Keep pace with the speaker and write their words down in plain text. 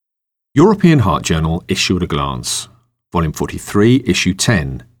European Heart Journal Issue at a Glance, Volume 43, Issue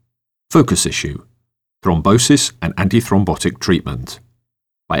 10, Focus Issue, Thrombosis and Antithrombotic Treatment,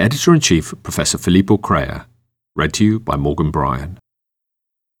 by Editor-in-Chief Professor Filippo Crea, read to you by Morgan Bryan.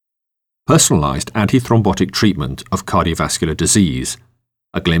 Personalised antithrombotic treatment of cardiovascular disease,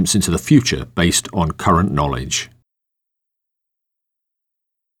 a glimpse into the future based on current knowledge.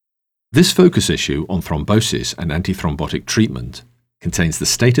 This focus issue on thrombosis and antithrombotic treatment contains the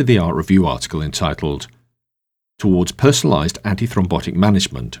state-of-the-art review article entitled Towards Personalised Antithrombotic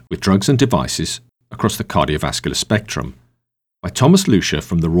Management with Drugs and Devices Across the Cardiovascular Spectrum by Thomas Lucia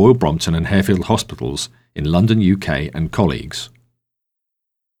from the Royal Brompton and Harefield Hospitals in London, UK and colleagues.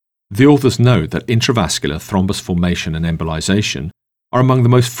 The authors note that intravascular thrombus formation and embolization are among the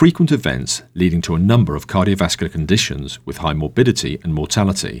most frequent events leading to a number of cardiovascular conditions with high morbidity and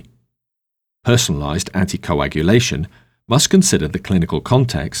mortality. Personalised anticoagulation must consider the clinical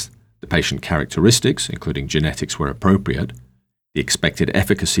context, the patient characteristics, including genetics where appropriate, the expected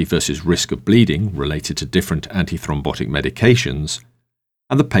efficacy versus risk of bleeding related to different antithrombotic medications,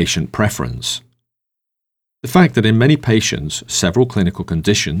 and the patient preference. The fact that in many patients, several clinical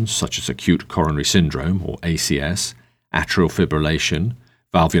conditions such as acute coronary syndrome or ACS, atrial fibrillation,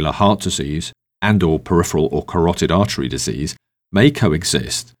 valvular heart disease, and/or peripheral or carotid artery disease may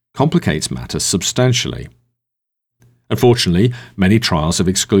coexist complicates matters substantially. Unfortunately, many trials have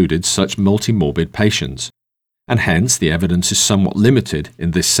excluded such multimorbid patients, and hence the evidence is somewhat limited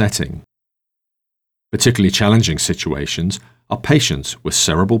in this setting. Particularly challenging situations are patients with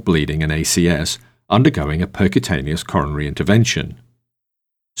cerebral bleeding and ACS undergoing a percutaneous coronary intervention.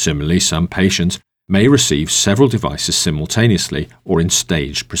 Similarly, some patients may receive several devices simultaneously or in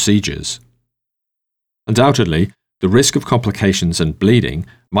staged procedures. Undoubtedly, the risk of complications and bleeding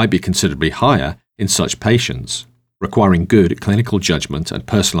might be considerably higher in such patients, requiring good clinical judgment and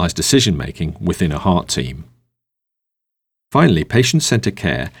personalised decision-making within a heart team. Finally, patient-centred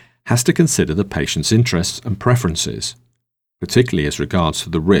care has to consider the patient's interests and preferences, particularly as regards to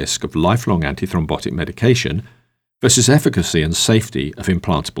the risk of lifelong antithrombotic medication versus efficacy and safety of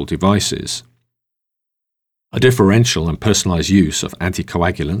implantable devices. A differential and personalised use of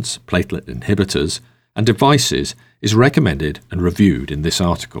anticoagulants, platelet inhibitors, and devices is recommended and reviewed in this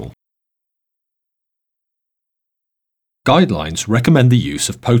article. Guidelines recommend the use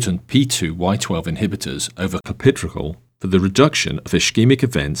of potent P2Y12 inhibitors over clopidogrel for the reduction of ischemic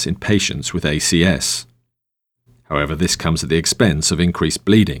events in patients with ACS. However, this comes at the expense of increased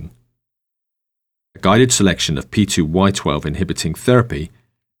bleeding. A guided selection of P2Y12 inhibiting therapy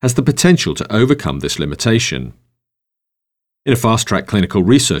has the potential to overcome this limitation. In a fast-track clinical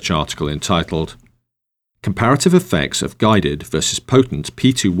research article entitled Comparative Effects of Guided versus Potent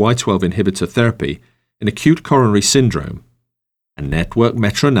P2Y12 Inhibitor Therapy in Acute Coronary Syndrome, a network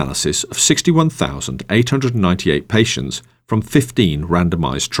meta-analysis of 61,898 patients from 15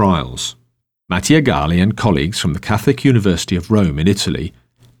 randomized trials. Mattia Galli and colleagues from the Catholic University of Rome in Italy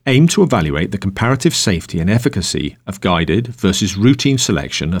aim to evaluate the comparative safety and efficacy of guided versus routine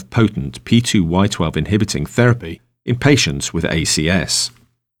selection of potent P2Y12 inhibiting therapy in patients with ACS.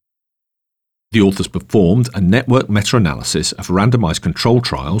 The authors performed a network meta-analysis of randomized control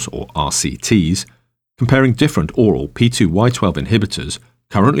trials, or RCTs, comparing different oral P2Y12 inhibitors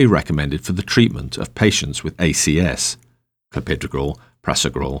currently recommended for the treatment of patients with ACS, clopidogrel,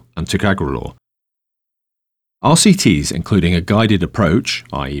 prasugrel, and ticagrelor. RCTs including a guided approach,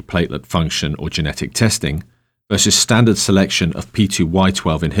 i.e. platelet function or genetic testing, versus standard selection of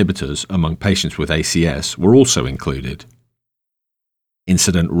P2Y12 inhibitors among patients with ACS were also included.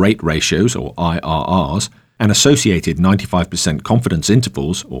 Incident rate ratios, or IRRs, and associated 95% confidence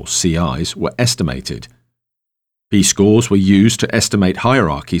intervals, or CIs, were estimated. P-scores were used to estimate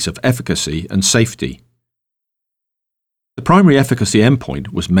hierarchies of efficacy and safety. The primary efficacy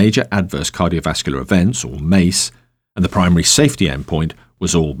endpoint was major adverse cardiovascular events, or MACE, and the primary safety endpoint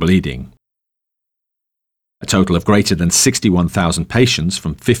was all bleeding. A total of greater than 61,000 patients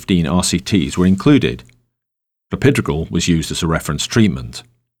from 15 RCTs were included. Clopidogrel was used as a reference treatment.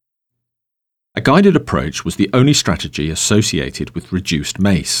 A guided approach was the only strategy associated with reduced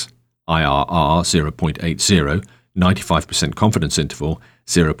MACE, IRR 0.80, 95% confidence interval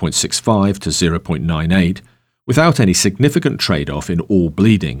 0.65 to 0.98, without any significant trade-off in all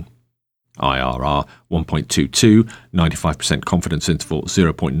bleeding, IRR 1.22, 95% confidence interval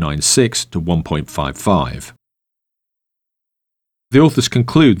 0.96 to 1.55. The authors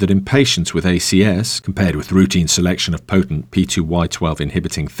conclude that in patients with ACS, compared with routine selection of potent P2Y12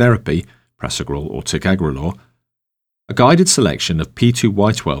 inhibiting therapy, prasugrel or ticagrelor, a guided selection of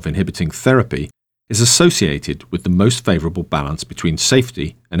P2Y12 inhibiting therapy is associated with the most favourable balance between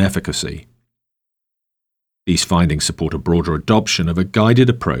safety and efficacy. These findings support a broader adoption of a guided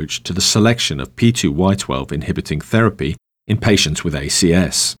approach to the selection of P2Y12 inhibiting therapy in patients with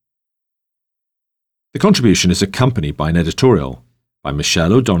ACS. The contribution is accompanied by an editorial by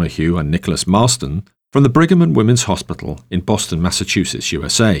Michelle O'Donoghue and Nicholas Marston from the Brigham and Women's Hospital in Boston, Massachusetts,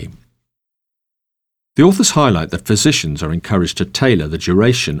 USA. The authors highlight that physicians are encouraged to tailor the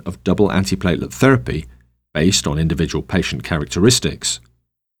duration of double antiplatelet therapy based on individual patient characteristics.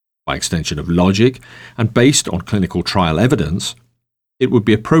 By extension of logic and based on clinical trial evidence, it would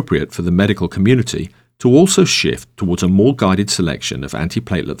be appropriate for the medical community to also shift towards a more guided selection of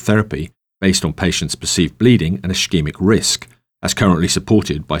antiplatelet therapy based on patients' perceived bleeding and ischemic risk, as currently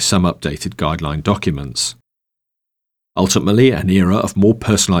supported by some updated guideline documents. Ultimately, an era of more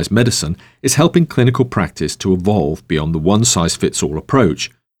personalized medicine is helping clinical practice to evolve beyond the one-size-fits-all approach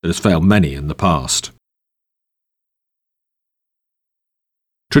that has failed many in the past.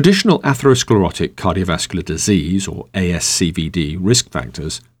 Traditional atherosclerotic cardiovascular disease, or ASCVD, risk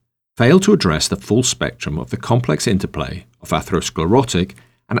factors fail to address the full spectrum of the complex interplay of atherosclerotic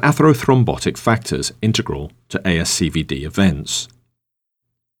and atherothrombotic factors integral to ASCVD events.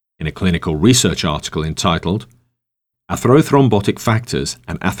 In a clinical research article entitled Atherothrombotic Factors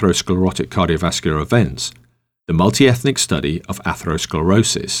and Atherosclerotic Cardiovascular Events, the Multi-Ethnic Study of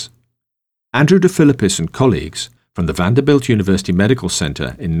Atherosclerosis, Andrew DeFilippis and colleagues from the Vanderbilt University Medical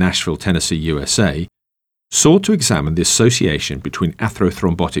Center in Nashville, Tennessee, USA, sought to examine the association between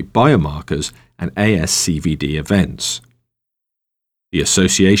atherothrombotic biomarkers and ASCVD events. The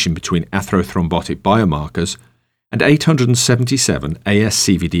association between atherothrombotic biomarkers and 877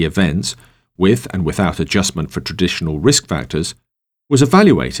 ASCVD events with and without adjustment for traditional risk factors was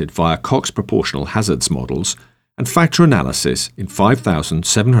evaluated via Cox proportional hazards models and factor analysis in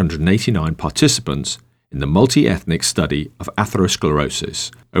 5,789 participants in the multi-ethnic study of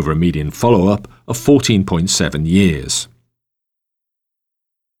atherosclerosis over a median follow-up of 14.7 years.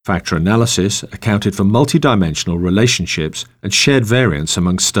 Factor analysis accounted for multidimensional relationships and shared variance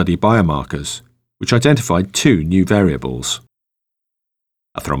among study biomarkers, which identified two new variables.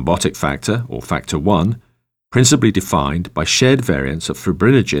 A thrombotic factor, or factor 1, principally defined by shared variance of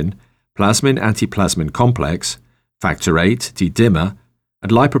fibrinogen, plasmin-antiplasmin complex, factor 8, D-dimer,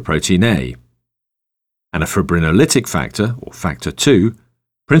 and lipoprotein A, and a fibrinolytic factor, or factor 2,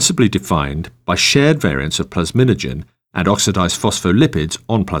 principally defined by shared variance of plasminogen and oxidized phospholipids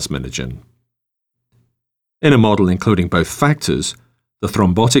on plasminogen. In a model including both factors, the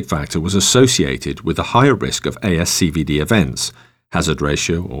thrombotic factor was associated with a higher risk of ASCVD events, hazard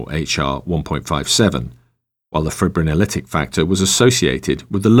ratio or HR 1.57, while the fibrinolytic factor was associated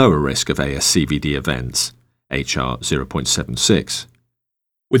with the lower risk of ASCVD events, HR 0.76,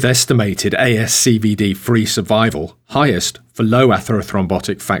 with estimated ASCVD-free survival highest for low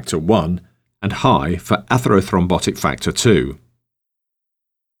atherothrombotic factor 1 and high for atherothrombotic factor 2.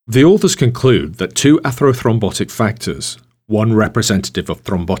 The authors conclude that two atherothrombotic factors, one representative of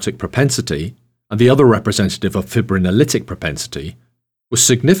thrombotic propensity and the other representative of fibrinolytic propensity, was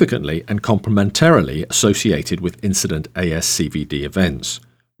significantly and complementarily associated with incident ASCVD events,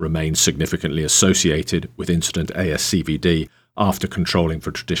 remained significantly associated with incident ASCVD after controlling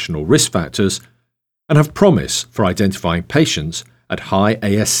for traditional risk factors, and have promise for identifying patients at high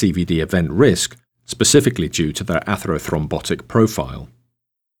ASCVD event risk, specifically due to their atherothrombotic profile.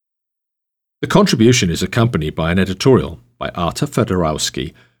 The contribution is accompanied by an editorial by Arta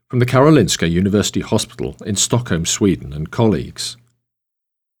Fedorowski from the Karolinska University Hospital in Stockholm, Sweden, and colleagues.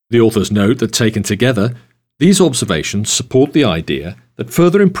 The authors note that taken together, these observations support the idea that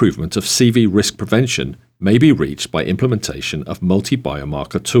further improvement of CV risk prevention may be reached by implementation of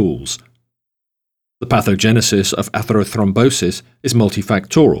multi-biomarker tools. The pathogenesis of atherothrombosis is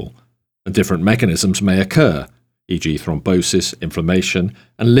multifactorial, and different mechanisms may occur, e.g. thrombosis, inflammation,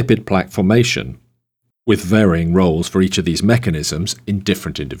 and lipid plaque formation, with varying roles for each of these mechanisms in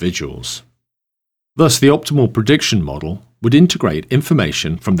different individuals. Thus, the optimal prediction model would integrate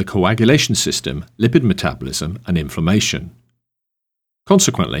information from the coagulation system, lipid metabolism, and inflammation.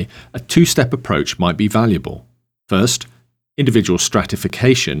 Consequently, a two-step approach might be valuable. First, individual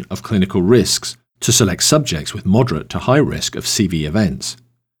stratification of clinical risks to select subjects with moderate to high risk of CV events,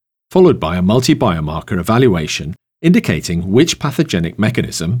 followed by a multi-biomarker evaluation indicating which pathogenic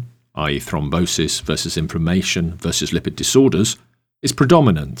mechanism, i.e. thrombosis versus inflammation versus lipid disorders, is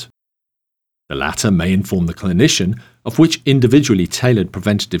predominant. The latter may inform the clinician of which individually tailored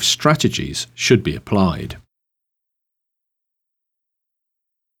preventative strategies should be applied.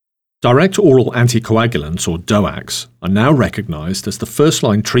 Direct oral anticoagulants, or DOACs, are now recognised as the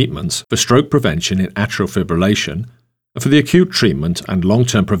first-line treatments for stroke prevention in atrial fibrillation and for the acute treatment and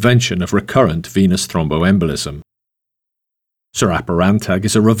long-term prevention of recurrent venous thromboembolism. Serapeurantag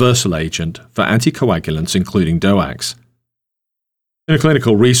is a reversal agent for anticoagulants including DOACs. In a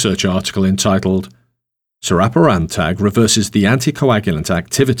clinical research article entitled Serapeurantag reverses the anticoagulant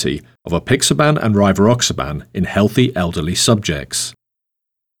activity of apixaban and rivaroxaban in healthy elderly subjects.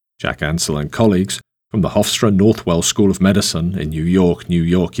 Jack Ansel and colleagues from the Hofstra Northwell School of Medicine in New York,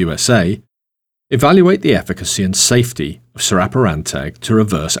 USA, evaluate the efficacy and safety of serapeurantag to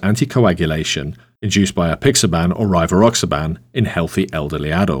reverse anticoagulation induced by apixaban or rivaroxaban in healthy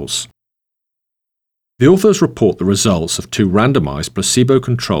elderly adults. The authors report the results of 2 randomized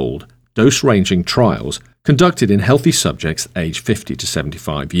placebo-controlled dose-ranging trials conducted in healthy subjects aged 50 to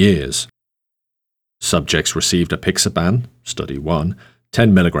 75 years. Subjects received apixaban, study 1,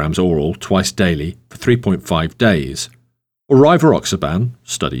 10 mg oral twice daily for 3.5 days, or rivaroxaban,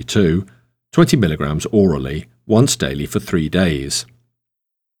 study 2, 20 mg orally once daily for 3 days.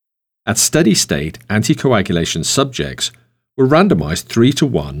 At steady state, anticoagulation subjects were randomized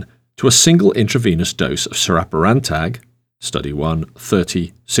 3-to-1 to a single intravenous dose of serapeurantag, study 1,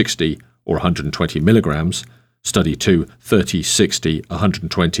 30, 60, or 120 mg, study 2, 30, 60,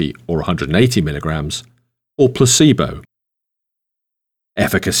 120, or 180 mg, or placebo.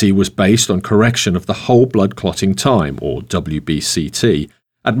 Efficacy was based on correction of the whole blood clotting time, or WBCT,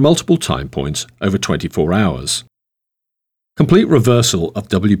 at multiple time points over 24 hours. Complete reversal of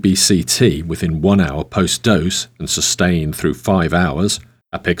WBCT within 1 hour post-dose and sustained through 5 hours,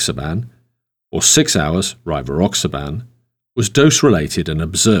 apixaban, or 6 hours, rivaroxaban, was dose-related and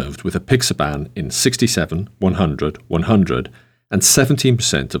observed with apixaban in 67, 100, 100, and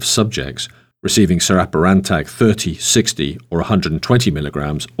 17% of subjects receiving serapeurantag 30, 60, or 120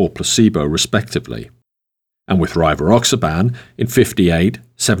 mg or placebo respectively, and with rivaroxaban in 58,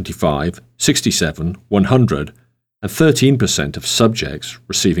 75, 67, 100, and 13% of subjects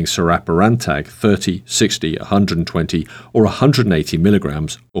receiving serapeurantag 30, 60, 120, or 180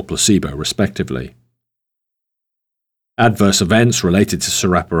 mg or placebo respectively. Adverse events related to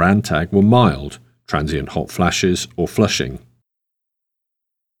serapeurantag were mild, transient hot flashes, or flushing.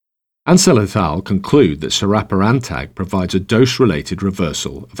 Ansel et al. Conclude that serapeurantag provides a dose-related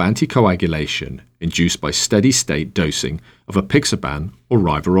reversal of anticoagulation induced by steady-state dosing of apixaban or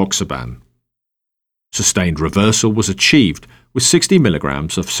rivaroxaban. Sustained reversal was achieved with 60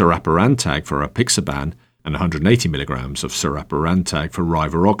 mg of serapeurantag for apixaban and 180 mg of serapeurantag for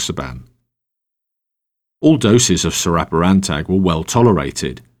rivaroxaban. All doses of serapeurantag were well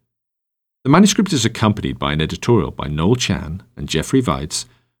tolerated. The manuscript is accompanied by an editorial by Noel Chan and Jeffrey Weitz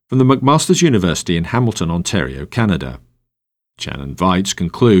from the McMaster's University in Hamilton, Ontario, Canada. Chan and Weitz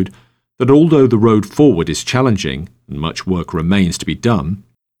conclude that although the road forward is challenging and much work remains to be done,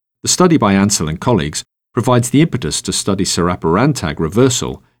 the study by Ansel and colleagues provides the impetus to study serapeurantag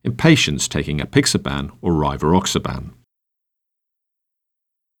reversal in patients taking apixaban or rivaroxaban.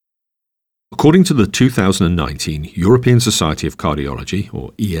 According to the 2019 European Society of Cardiology,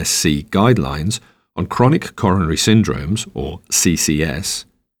 or ESC, guidelines on chronic coronary syndromes, or CCS,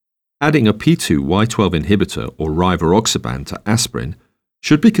 adding a P2Y12 inhibitor or rivaroxaban to aspirin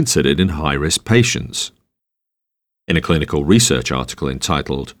should be considered in high-risk patients. In a clinical research article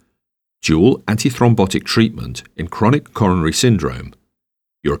entitled Dual Antithrombotic Treatment in Chronic Coronary Syndrome,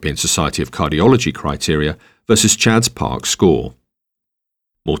 European Society of Cardiology Criteria versus CHADS-PARC Score,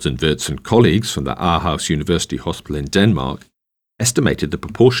 Morten Wirtz and colleagues from the Aarhus University Hospital in Denmark estimated the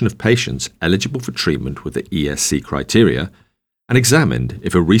proportion of patients eligible for treatment with the ESC criteria and examined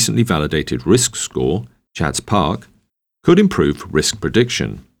if a recently validated risk score, CHADS-PARC, could improve risk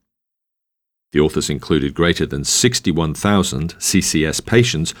prediction. The authors included greater than 61,000 CCS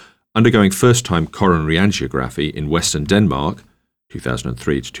patients undergoing first-time coronary angiography in Western Denmark,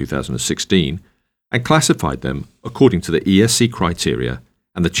 2003 to 2016, and classified them according to the ESC criteria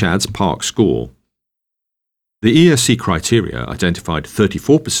and the CHADS-PARC score. The ESC criteria identified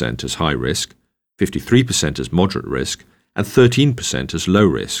 34% as high risk, 53% as moderate risk, and 13% as low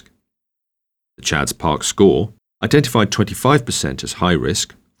risk. The CHADS-PARC score identified 25% as high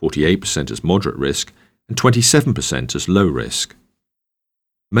risk, 48% as moderate risk, and 27% as low risk.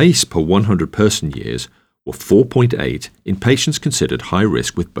 MACE per 100 person years were 4.8 in patients considered high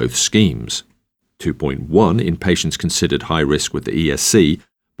risk with both schemes, 2.1 in patients considered high risk with the ESC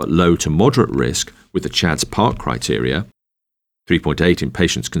but low to moderate risk with the CHADS-PARC criteria, 3.8 in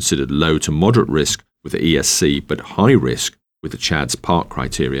patients considered low to moderate risk with the ESC but high risk with the CHADS-PARC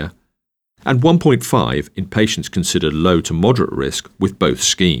criteria, and 1.5 in patients considered low to moderate risk with both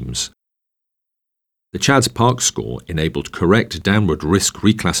schemes. The CHADS-PARCS score enabled correct downward risk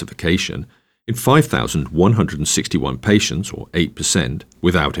reclassification in 5,161 patients, or 8%,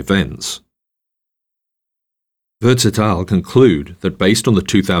 without events. Wirtz et al. Conclude that based on the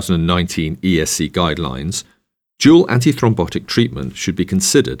 2019 ESC guidelines, dual antithrombotic treatment should be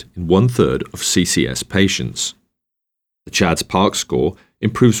considered in 1/3 of CCS patients. The CHADS-PARCS score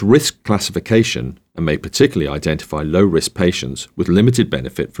improves risk classification and may particularly identify low-risk patients with limited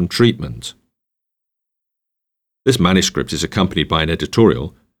benefit from treatment. This manuscript is accompanied by an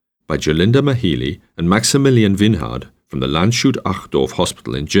editorial by Jolinda Mahili and Maximilian Winhard from the Landshut-Achdorf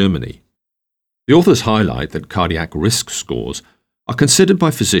Hospital in Germany. The authors highlight that cardiac risk scores are considered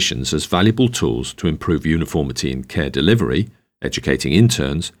by physicians as valuable tools to improve uniformity in care delivery, educating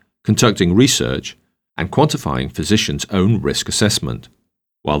interns, conducting research, and quantifying physicians' own risk assessment,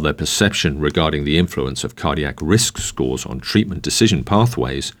 while their perception regarding the influence of cardiac risk scores on treatment decision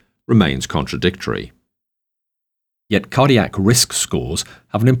pathways remains contradictory. Yet cardiac risk scores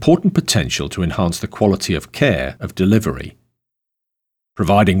have an important potential to enhance the quality of care of delivery.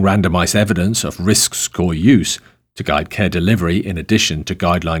 Providing randomized evidence of risk score use to guide care delivery in addition to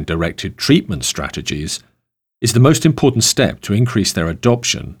guideline-directed treatment strategies is the most important step to increase their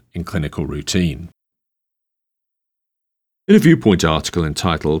adoption in clinical routine. In a Viewpoint article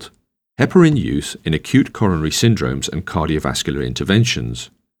entitled Heparin Use in Acute Coronary Syndromes and Cardiovascular Interventions,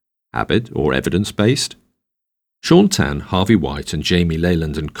 Habit or Evidence-Based, Sean Tan, Harvey White and Jamie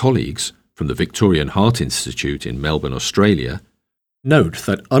Leyland and colleagues from the Victorian Heart Institute in Melbourne, Australia, note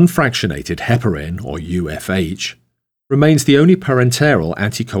that unfractionated heparin, or UFH, remains the only parenteral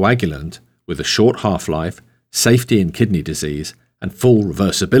anticoagulant with a short half-life, safety in kidney disease, and full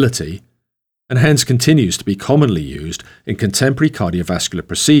reversibility, and hence continues to be commonly used in contemporary cardiovascular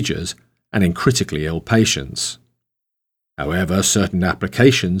procedures and in critically ill patients. However, certain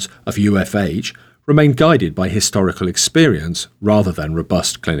applications of UFH remain guided by historical experience rather than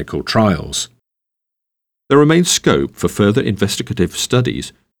robust clinical trials. There remains scope for further investigative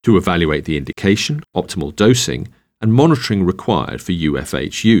studies to evaluate the indication, optimal dosing, and monitoring required for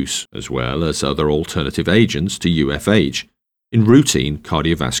UFH use, as well as other alternative agents to UFH, in routine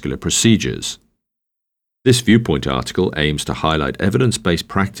cardiovascular procedures. This Viewpoint article aims to highlight evidence-based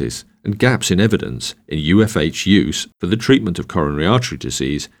practice and gaps in evidence in UFH use for the treatment of coronary artery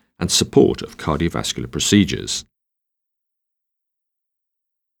disease and support of cardiovascular procedures.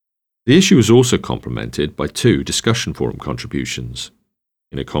 The issue is also complemented by two discussion forum contributions.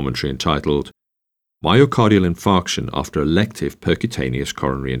 In a commentary entitled Myocardial Infarction After Elective Percutaneous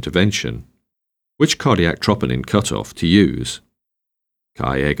Coronary Intervention, Which Cardiac Troponin Cutoff to Use?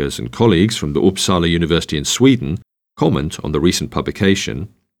 Kai Eggers and colleagues from the Uppsala University in Sweden comment on the recent publication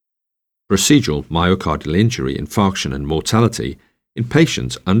Procedural Myocardial Injury, Infarction and Mortality in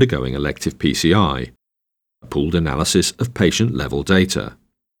Patients Undergoing Elective PCI, a pooled analysis of patient-level data,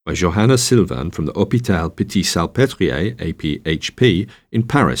 by Johanna Sylvain from the Hôpital Petit-Salpêtrier, APHP, in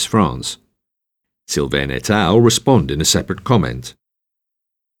Paris, France. Sylvain et al. Respond in a separate comment.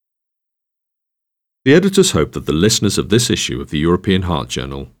 The editors hope that the listeners of this issue of the European Heart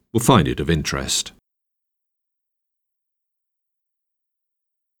Journal will find it of interest.